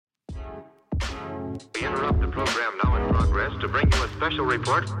We interrupt the program now in progress to bring you a special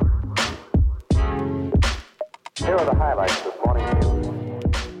report. Here are the highlights this morning's news.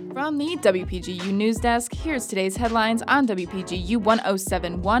 From the WPGU News Desk, here's today's headlines on WPGU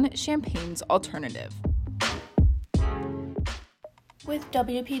 1071, Champaign's Alternative. With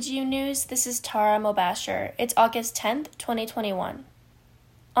WPGU News, this is Tara Mobasher. It's August 10th, 2021.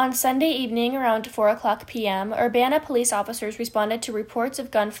 On Sunday evening around 4 o'clock p.m., Urbana police officers responded to reports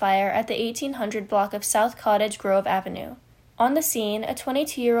of gunfire at the 1800 block of South Cottage Grove Avenue. On the scene, a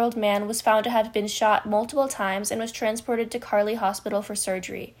 22-year-old man was found to have been shot multiple times and was transported to Carley Hospital for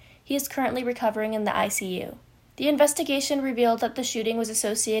surgery. He is currently recovering in the ICU. The investigation revealed that the shooting was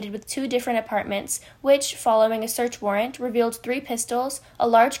associated with 2 different apartments, which, following a search warrant, revealed 3 pistols, a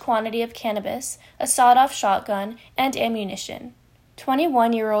large quantity of cannabis, a sawed-off shotgun, and ammunition.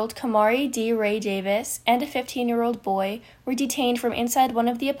 21-year-old Kamari D. Ray Davis and a 15-year-old boy were detained from inside one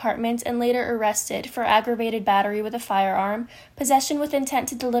of the apartments and later arrested for aggravated battery with a firearm, possession with intent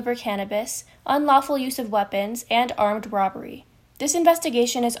to deliver cannabis, unlawful use of weapons, and armed robbery. This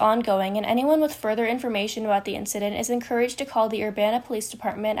investigation is ongoing, and anyone with further information about the incident is encouraged to call the Urbana Police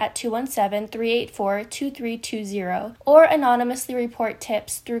Department at 217-384-2320 or anonymously report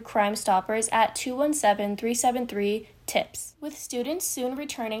tips through Crime Stoppers at 217-373-TIPS. With students soon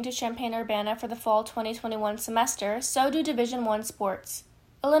returning to Champaign-Urbana for the fall 2021 semester, so do Division I sports.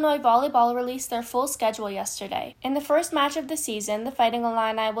 Illinois Volleyball released their full schedule yesterday. In the first match of the season, the Fighting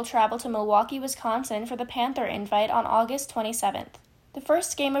Illini will travel to Milwaukee, Wisconsin for the Panther Invite on August 27th. The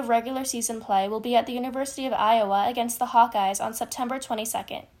first game of regular season play will be at the University of Iowa against the Hawkeyes on September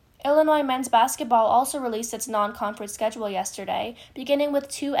 22nd. Illinois men's basketball also released its non-conference schedule yesterday, beginning with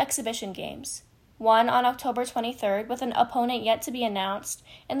 2 exhibition games. One on October 23rd with an opponent yet to be announced,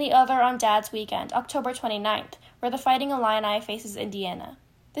 and the other on Dad's Weekend, October 29th, where the Fighting Illini faces Indiana.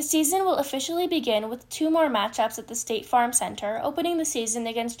 The season will officially begin with 2 more matchups at the State Farm Center, opening the season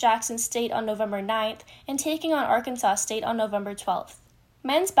against Jackson State on November 9th and taking on Arkansas State on November 12th.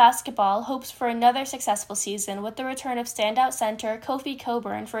 Men's basketball hopes for another successful season with the return of standout center Kofi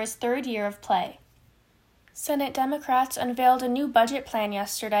Coburn for his 3rd year of play. Senate Democrats unveiled a new budget plan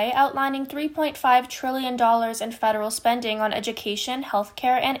yesterday outlining $3.5 trillion in federal spending on education,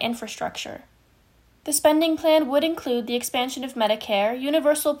 healthcare, and infrastructure. The spending plan would include the expansion of Medicare,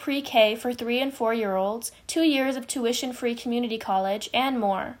 universal pre-K for 3 and 4-year-olds, 2 years of tuition-free community college, and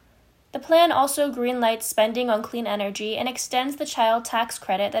more. The plan also greenlights spending on clean energy and extends the child tax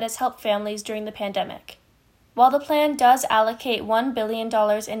credit that has helped families during the pandemic. While the plan does allocate $1 billion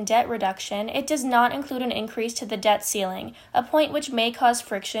in debt reduction, it does not include an increase to the debt ceiling, a point which may cause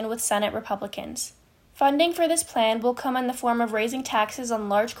friction with Senate Republicans. Funding for this plan will come in the form of raising taxes on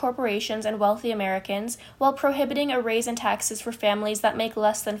large corporations and wealthy Americans, while prohibiting a raise in taxes for families that make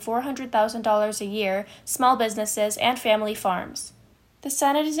less than $400,000 a year, small businesses, and family farms. The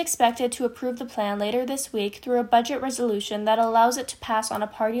Senate is expected to approve the plan later this week through a budget resolution that allows it to pass on a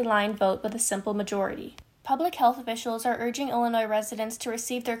party-line vote with a simple majority. Public health officials are urging Illinois residents to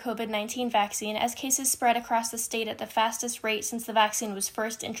receive their COVID-19 vaccine as cases spread across the state at the fastest rate since the vaccine was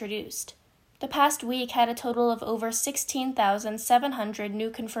first introduced. The past week had a total of over 16,700 new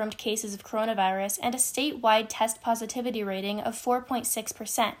confirmed cases of coronavirus and a statewide test positivity rating of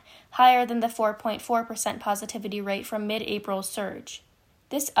 4.6%, higher than the 4.4% positivity rate from mid-April's surge.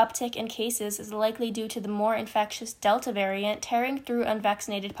 This uptick in cases is likely due to the more infectious Delta variant tearing through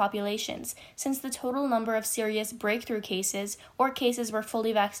unvaccinated populations, since the total number of serious breakthrough cases, or cases where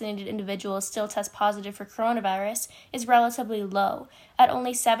fully vaccinated individuals still test positive for coronavirus, is relatively low, at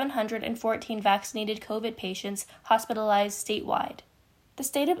only 714 vaccinated COVID patients hospitalized statewide. The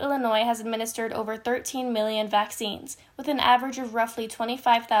state of Illinois has administered over 13 million vaccines, with an average of roughly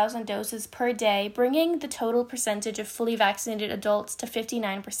 25,000 doses per day, bringing the total percentage of fully vaccinated adults to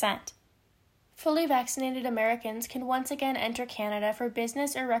 59%. Fully vaccinated Americans can once again enter Canada for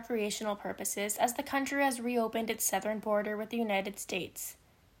business or recreational purposes as the country has reopened its southern border with the United States.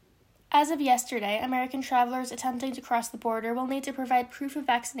 As of yesterday, American travelers attempting to cross the border will need to provide proof of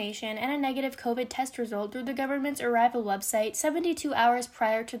vaccination and a negative COVID test result through the government's arrival website 72 hours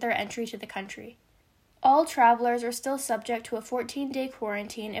prior to their entry to the country. All travelers are still subject to a 14-day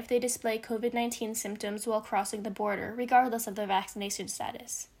quarantine if they display COVID-19 symptoms while crossing the border, regardless of their vaccination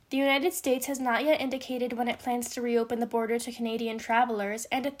status. The United States has not yet indicated when it plans to reopen the border to Canadian travelers,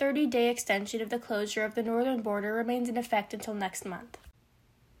 and a 30-day extension of the closure of the northern border remains in effect until next month.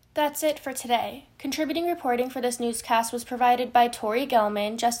 That's it for today. Contributing reporting for this newscast was provided by Tori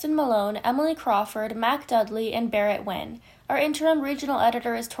Gelman, Justin Malone, Emily Crawford, Mac Dudley, and Barrett Wynn. Our interim regional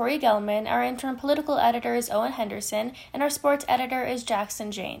editor is Tori Gelman, our interim political editor is Owen Henderson, and our sports editor is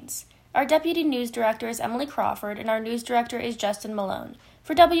Jackson Janes. Our Deputy News Director is Emily Crawford, and our News Director is Justin Malone.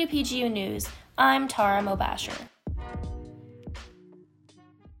 For WPGU News, I'm Tara Mobasher.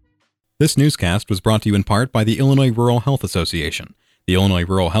 This newscast was brought to you in part by the Illinois Rural Health Association. The Illinois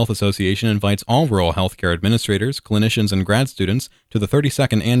Rural Health Association invites all rural healthcare administrators, clinicians, and grad students to the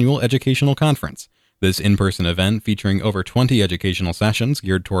 32nd Annual Educational Conference. This in-person event, featuring over 20 educational sessions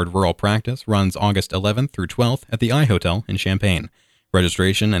geared toward rural practice, runs August 11th through 12th at the iHotel in Champaign.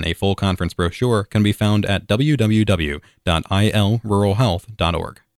 Registration and a full conference brochure can be found at www.ilruralhealth.org.